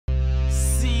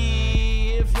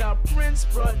a Prince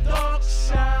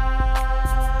production.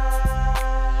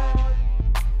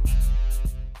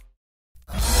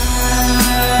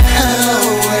 Hello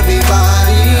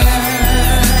everybody,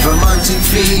 from Auntie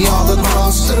Fee all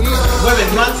across the globe.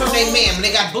 Women run from their men. When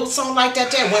they got boots on like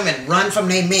that there, women run from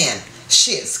their men.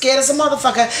 Shit, scared as a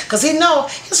motherfucker, cause he know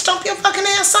he'll stomp your fucking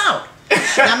ass out.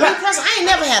 Now me personally, I ain't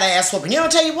never had an ass whooping. You know,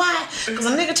 tell you why? Cause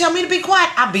a nigga tell me to be quiet,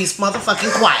 I be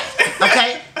motherfucking quiet.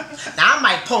 Okay? Now I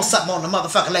might post something on the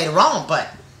motherfucker later on, but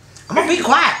I'm gonna be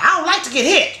quiet. I don't like to get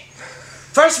hit.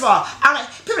 First of all, I don't like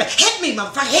people that hit me,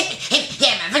 motherfucker. Hit,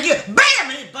 yeah, motherfucker. Bam!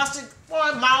 And he busted.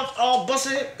 Boy, mouth all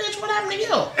busted. Bitch, what happened to you?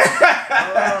 Oh,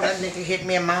 that nigga hit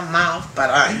me in my mouth.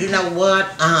 But you know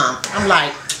what? I'm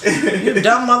like, you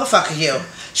dumb motherfucker, you.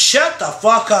 Shut the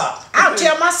fuck up. I'll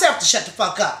tell myself to shut the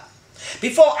fuck up.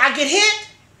 Before I get hit,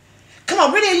 come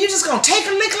on, really, are you just gonna take a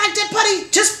lick like that, buddy?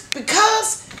 Just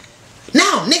because?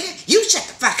 No, nigga, you shut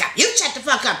the fuck up. You shut the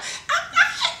fuck up.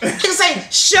 Nigga say,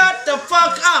 shut the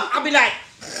fuck up. I'll be like,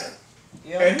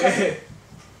 yeah, okay.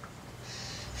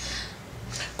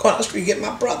 Go on the street, get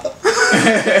my brother.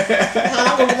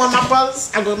 I'll go get one of my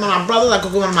brothers. I'll go get one of my brothers. I'll go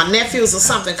get one of my nephews or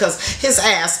something, because his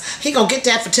ass, he gonna get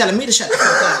that for telling me to shut the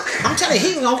fuck up. I'm telling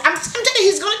you, I'm telling you,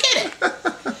 he's gonna get it.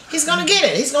 He's gonna get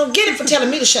it. He's gonna get it for telling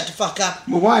me to shut the fuck up.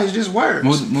 But why? It's just words.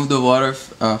 Move the water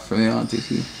from your Auntie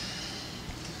Fee.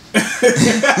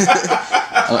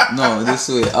 No, this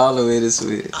way, all the way this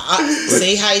way.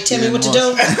 See how you tell me what to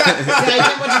do? See how you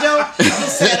tell me what to do?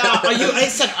 He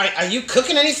said, are you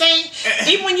cooking anything?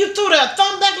 Even when you threw the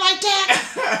thumb back like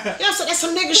that, you know, so that's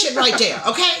some nigga shit right there,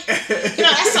 okay? You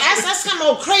know, that's some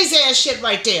old crazy ass shit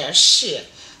right there. Shit.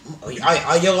 Are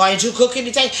you cooking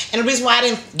anything? And the reason why I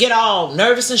didn't get all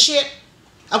nervous and shit,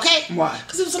 okay? Why?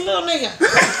 Because he was a little nigga.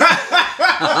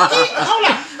 Hold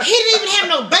on. He didn't even have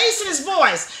no bass in his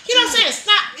voice. You know what I'm saying? It's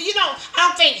not, you know, I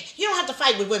don't think, you don't have to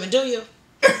fight with women, do you?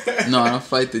 No, I don't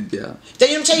fight the girl. They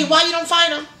didn't tell you why you don't fight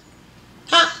them?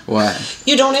 Huh? Why?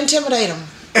 You don't intimidate them.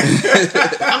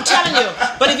 I'm telling you.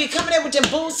 But if he come in there with them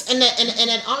boots and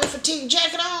that army fatigue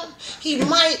jacket on,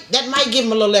 that might give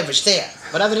him a little leverage there.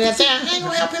 But other than that, I ain't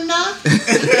gonna help him now.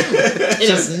 It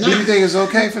is not. Do you think it's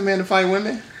okay for men to fight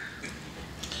women?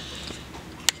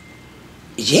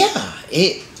 Yeah.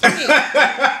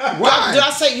 Why? Did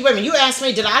I say, wait a minute, you asked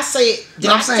me, I'm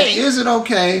saying, is it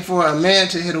okay for a man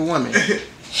to hit a woman?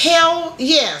 Hell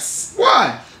yes.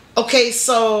 Why? Okay,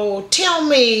 so tell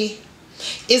me,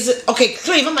 okay,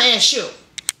 Cleve, I'm gonna ask you.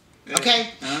 Okay?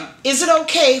 Is it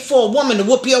okay for a woman to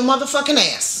whoop your motherfucking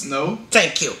ass? No.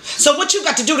 Thank you. So what you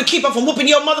got to do to keep her from whooping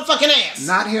your motherfucking ass?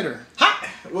 Not hit her. Huh?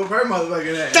 Whoop her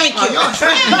motherfucking ass. Thank you. No.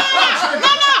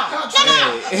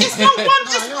 It's no one.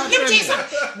 Let me tell you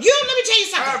something. Let me tell you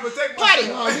something. Buddy,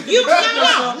 you a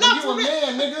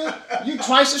man, nigga. You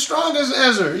twice as strong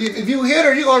as her. If you hit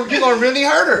her, you gonna really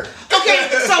hurt her. Okay,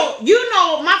 so you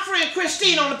know my friend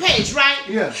Christine on the page, right?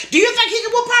 Yeah. Do you think he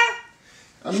can whoop her?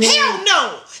 I mean, hell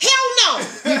no.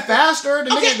 He faster. The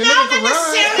nigga not can run.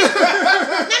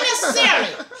 Not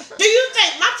necessarily. Do you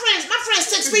think my friend's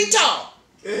 6 feet tall?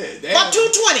 Yeah, about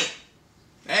 220.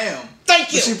 Damn.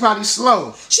 Thank you. But she probably slow.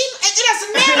 It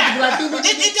doesn't matter.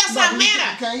 It does not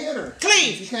matter. You can't hit her.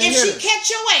 Cleve, if she catch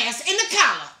your ass in the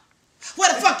collar,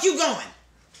 where the fuck you going?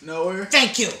 Nowhere.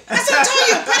 Thank you. That's what I told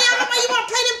you. Buddy, I don't know why you want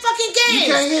to play them fucking games. You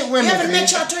can't hit women. You haven't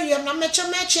met your, I told you, you have not met your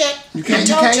match yet. You can't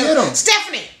hit them.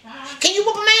 Stephanie, can you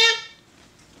whoop a man?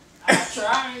 I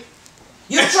tried.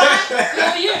 You tried?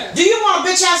 Yeah. Do you want a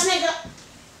bitch ass nigga?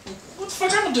 What the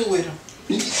fuck I'm gonna do with him?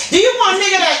 Do you want a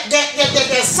nigga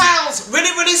that sounds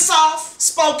really soft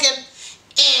spoken,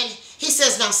 and he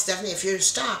says, "Now, Stephanie, if you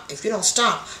don't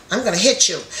stop, I'm gonna hit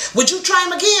you." Would you try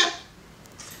him again?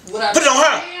 Would I put it on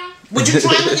her? Would you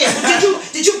try him again?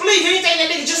 Did you believe anything that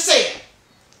nigga just said?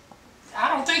 I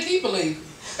don't think he believed me.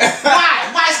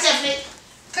 Why? Why, Stephanie?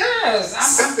 Cause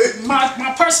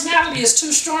my personality is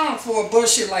too strong for a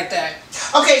bullshit like that.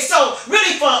 Okay, so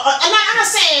really I'm not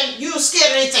saying you're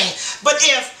scared or anything, but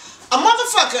if a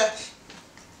motherfucker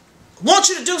wants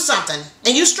you to do something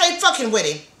and you straight fucking with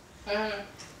him,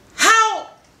 how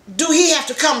do he have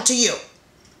to come to you?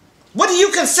 What do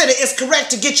you consider is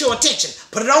correct to get your attention?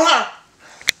 Put it on her.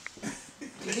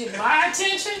 To get my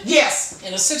attention? Yes.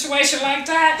 In a situation like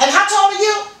that? And how tall are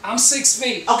you? I'm 6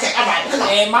 feet. Okay, all right, come on.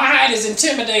 And my height is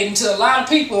intimidating to a lot of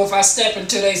people if I step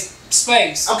into their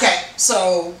space. Okay.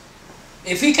 So,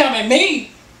 if he come at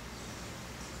me,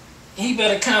 he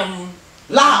better come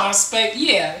loud. My space.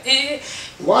 Yeah.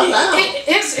 Why loud?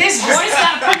 His voice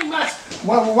got pretty much.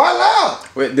 Why loud?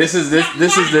 Wait, this is the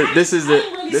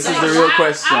real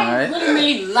question, right? I really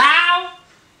mean loud.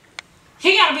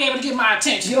 He got to be able to get my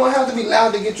attention. You don't have to be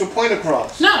loud to get your point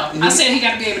across. No, I said he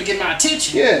got to be able to get my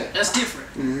attention. Yeah. That's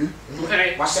different.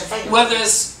 Okay? Watch that finger. Whether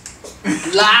it's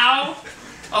loud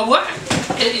or what.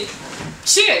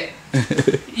 Shit.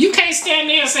 You can't stand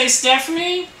there and say,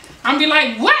 Stephanie. I'm be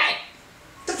like, what?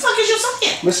 The fuck is you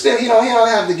saying? But still, he don't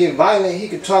have to get violent. He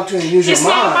could talk to you and use It's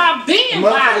your mind. not about being Motherfucker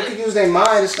violent. could use their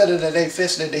mind instead of their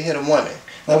fist that they hit a woman.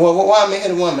 Like, well, why am I hit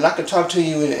a woman? I could talk to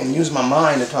you and use my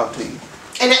mind to talk to you.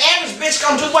 And the average bitch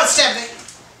gonna do what, Stephanie?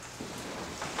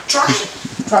 Try it.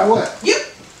 Try what? You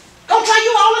gonna try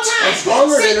you all the time. I'm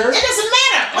stronger See, than her. It doesn't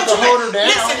matter. I can hold her down.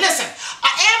 Listen.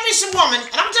 An average woman,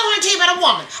 and I'm telling you about a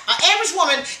woman. An average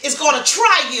woman is gonna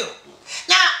try you.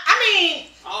 Now, I mean,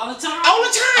 All the time? all the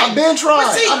time. I've been tried.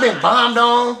 But see, I've been bombed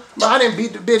on, but I didn't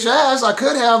beat the bitch ass. I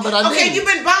could have, but I okay, didn't. you've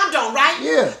been bombed on, right?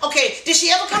 Yeah. Okay, did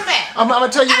she ever come back? I'm gonna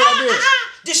tell you what I did.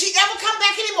 Did she ever come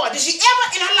back anymore? Did she ever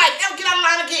in her life ever get out of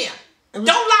line again? Don't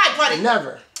lie, buddy.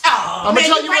 Never. Oh, I'm man,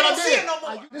 gonna tell you what probably I don't see did. her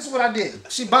no more. This is what I did.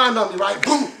 She bombed on me, right?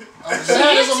 Boom. I was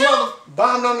mad as a mother.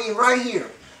 Bombed on me right here.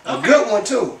 A good one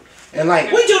too. And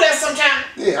like, We do that sometime.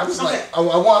 yeah, I was like, I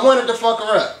wanted to fuck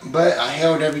her up, but I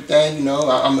held everything. You know,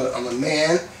 I'm a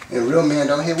man, and real men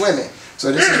don't hit women.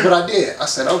 So this is what I did. I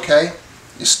said, okay,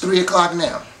 it's 3 o'clock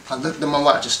now. I looked at my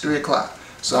watch. It's 3 o'clock.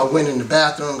 So I went in the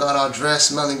bathroom, got all dressed,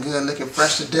 smelling good, looking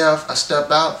fresh to death. I stepped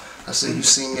out. I said, you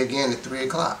see me again at 3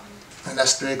 o'clock. And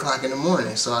that's 3 o'clock in the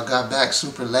morning. So I got back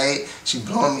super late. She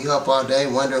blowing me up all day,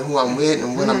 wondering who I'm with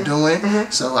and what I'm doing.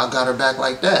 So I got her back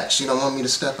like that. She don't want me to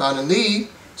step out and leave,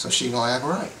 so she gonna act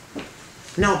right.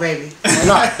 No, baby. Why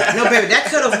not? No, baby. That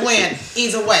could have went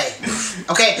either way.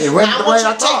 Okay? It went Now, the I want way you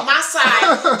I to take thought. my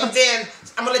side, and then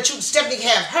I'm going to let you, Stephanie,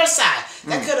 have her side.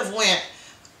 That could have went,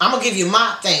 I'm going to give you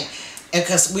my thing,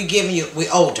 because we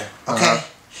older, okay?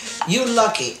 You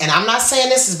lucky, and I'm not saying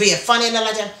this is being funny and nothing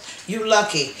like that. You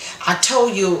lucky. I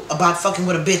told you about fucking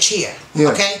with a bitch here,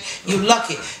 okay? You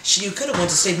lucky. You could have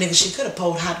went to sleep, nigga. She could have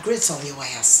pulled hot grits on your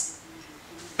ass.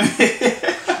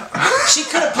 She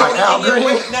could have pulled it in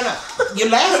your No, you're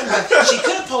laughing, but she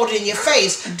could have pulled it in your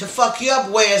face to fuck you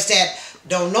up. Whereas that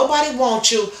don't nobody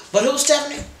want you, but who,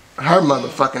 Stephanie? Her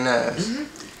motherfucking ass.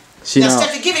 She Now, don't.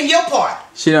 Stephanie, give him your part.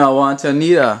 She don't want you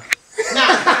neither.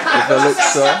 Now, If it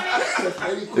looks so.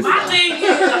 My thing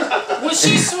is, when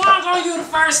she swung on you the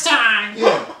first time,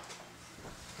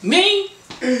 me,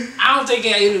 I don't think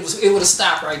it would have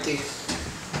stopped right there.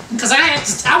 Cause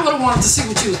I would have wanted to see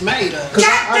what you was made of.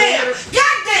 goddamn,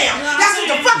 that's what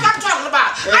the fuck I'm talking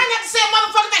about. I ain't have to say a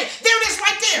motherfucking thing. There it is,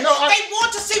 right there. No, they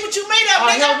want to see what you made of,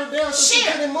 I held her nigga. down so she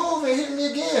Shit, couldn't move and hit me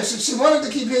again. She wanted to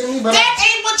keep hitting me, but that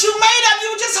ain't what you made of. You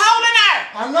were just holding her.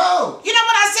 I know. You know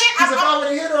what I said? Because if I would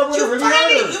have hit her, I would have really hurt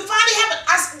her. You finally have it.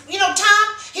 Tom,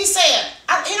 he said,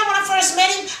 you know when I first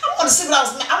met him, I want to see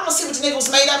what the nigga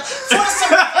was made of. For the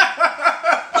simple,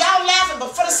 y'all laughing,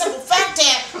 but for the simple fact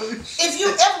that if you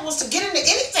ever was to get into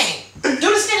anything, do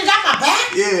this nigga got my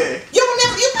back? Yeah. You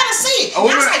better see it. And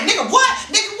I was like, nigga, what?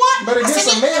 Nigga, what? But it I gets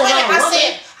said, a man wait, out of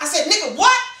woman. I said, nigga,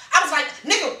 what? I was like,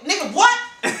 nigga, what?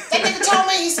 That nigga told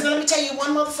me, he said, let me tell you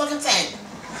one motherfucking thing.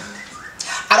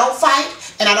 I don't fight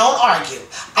and I don't argue.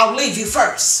 I'll leave you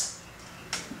first.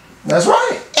 That's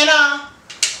right. And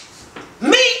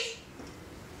me,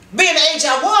 being the age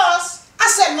I was, I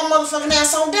sat my motherfucking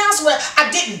ass on down somewhere.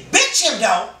 I didn't bitch him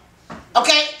though.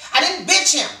 Okay? I didn't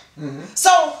bitch him.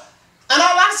 So, in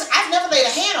all honesty, I've never laid a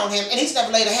hand on him and he's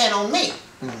never laid a hand on me.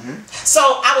 So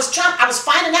I was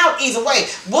finding out either way.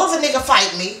 Will the nigga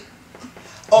fight me?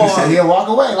 Or You said he'll walk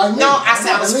away like me. no, I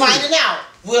said I was leave. finding out.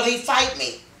 Will he fight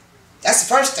me? That's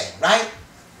the first thing, right?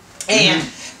 And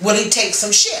will he take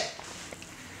some shit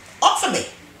off of me?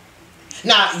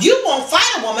 Now, you won't fight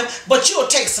a woman, but you'll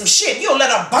take some shit. You'll let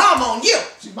her bomb on you.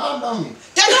 She bombed on me.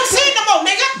 Then don't say it no more,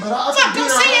 nigga. But I Fuck, can don't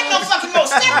beat her say it no ass. fucking more,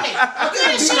 Stephanie. I You could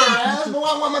ain't beat shit. her ass, but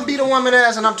why woman beat a woman's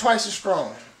ass and I'm twice as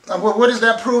strong? What is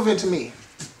that proving to me?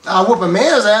 I whoop a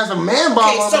man's ass, a man bomb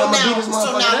Okay, on me, so I'm gonna now, beat his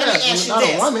motherfucking let me ass. ask you Not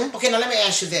this. a woman. Okay, now let me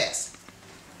ask you this.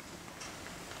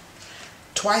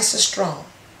 Twice as strong.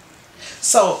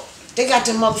 So, they got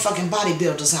them motherfucking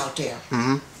bodybuilders out there.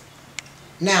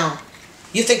 Now,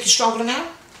 you think you're stronger than her?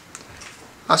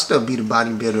 I still beat a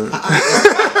bodybuilder.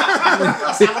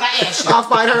 That's not what I asked you. I'll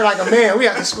fight her like a man. We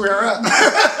have to square up.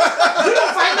 You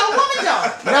don't fight no woman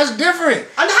though. That's different.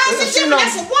 And how is it If she different? know-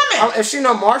 That's a woman. If she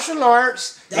know martial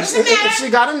arts, Doesn't if matter. she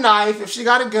got a knife, if she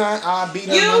got a gun, I'll beat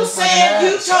her You motherfucking said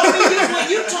ass.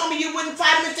 you told me you wouldn't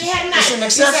fight them if they had a knife. It's an You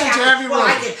exception said to every well, rule.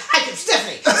 I can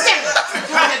Stephanie, all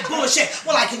that bullshit.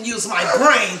 Well, I can use my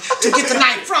brain to get the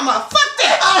knife from her. Fuck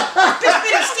that. Bitch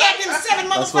been stabbed him 7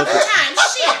 motherfucking times.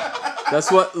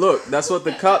 Shit. That's what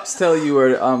the cops tell you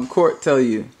or court tell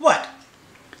you. What?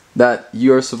 that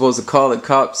you're supposed to call the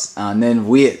cops and then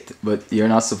wait, but you're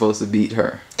not supposed to beat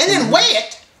her. And then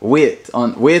wait. Wait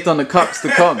on the cops to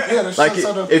come. Yeah, like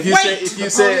if you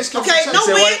say, okay, no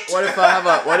wait. What if I have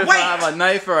I have a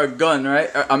knife or a gun, right?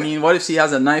 I mean, what if she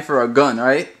has a knife or a gun,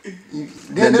 right?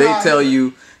 Then they tell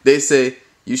you, they say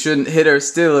you shouldn't hit her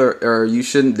still, or you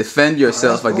shouldn't defend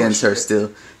yourself against her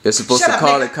still. You're supposed to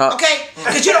call the cops. Okay,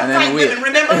 because you don't fight women,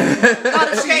 remember?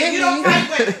 Okay, you don't fight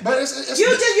women. But That's an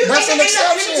exception. Let me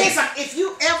tell you something. If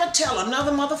you ever tell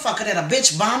another motherfucker that a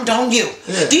bitch bombed on you,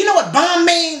 do you know what bomb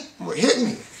mean? Well, hit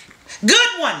me.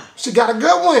 Good one. She got a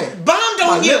good one. Bombed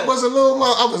on my you. Lip was a little.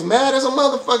 I was mad as a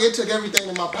motherfucker. It took everything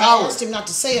in my power. I asked him not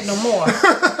to say it no more.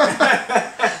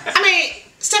 I mean,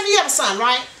 Stephanie, you have a son,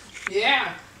 right?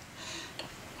 Yeah.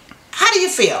 How do you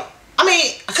feel? I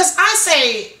mean, because I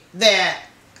say that,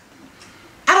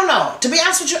 I don't know. To be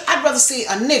honest with you, I'd rather see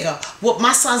a nigga whoop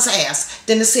my son's ass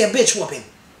than to see a bitch whoop him.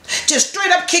 Just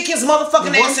straight up kick his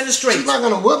motherfucking ass in the street. She's not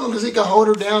going to whoop him because he can hold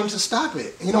her down to stop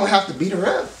it. You don't have to beat her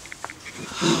up.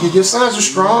 Your sons are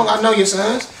strong. I know your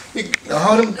sons. You can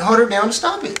hold her down to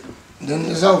stop it. Then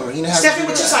it's over. You don't have Stephanie,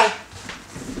 what you say?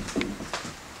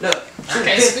 Look, I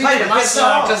can't speak for my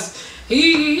son because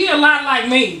he a lot like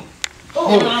me. You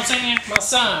know what I'm saying? My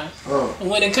son.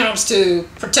 When it comes to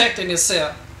protecting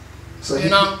himself. So you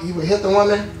know? He would hit the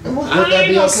woman? And would I that ain't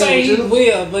be gonna okay say with he you?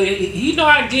 will, but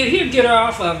he'll get her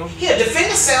off of him. He'll defend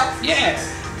himself. Yeah.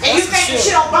 And you think if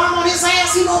she don't bomb on his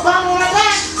ass, he won't bomb on her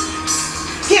back?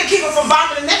 He'll keep her from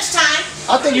bombing the next time.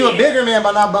 I think you're a bigger man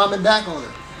by not bombing back on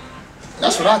her.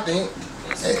 That's what I think.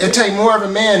 It take more of a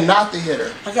man not to hit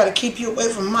her. I gotta keep you away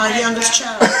from my youngest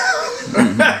child.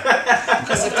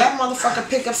 Because if that motherfucker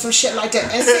pick up some shit like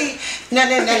that, and see, now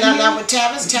with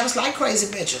Tavis like crazy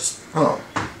bitches. Oh.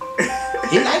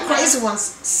 He like crazy ones.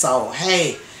 So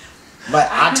hey, but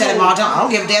I tell him all the time, I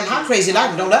don't give a damn how crazy you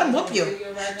like them. Don't let them whoop you.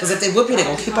 Because if they whoop you, they're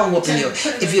gonna keep on whooping you.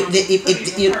 If you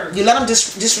let them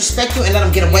disrespect you and let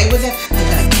them get away with it,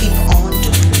 they're gonna keep on doing it.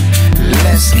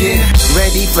 Let's get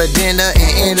ready for dinner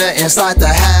and enter inside the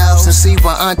house and see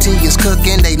what Auntie is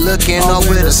cooking. They looking on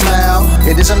with a smile.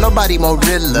 It isn't nobody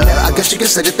Morilla. I guess you can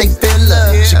say that they feel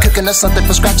her. She cooking us something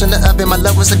from scratch in the oven. My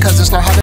love was a cousin, learn how to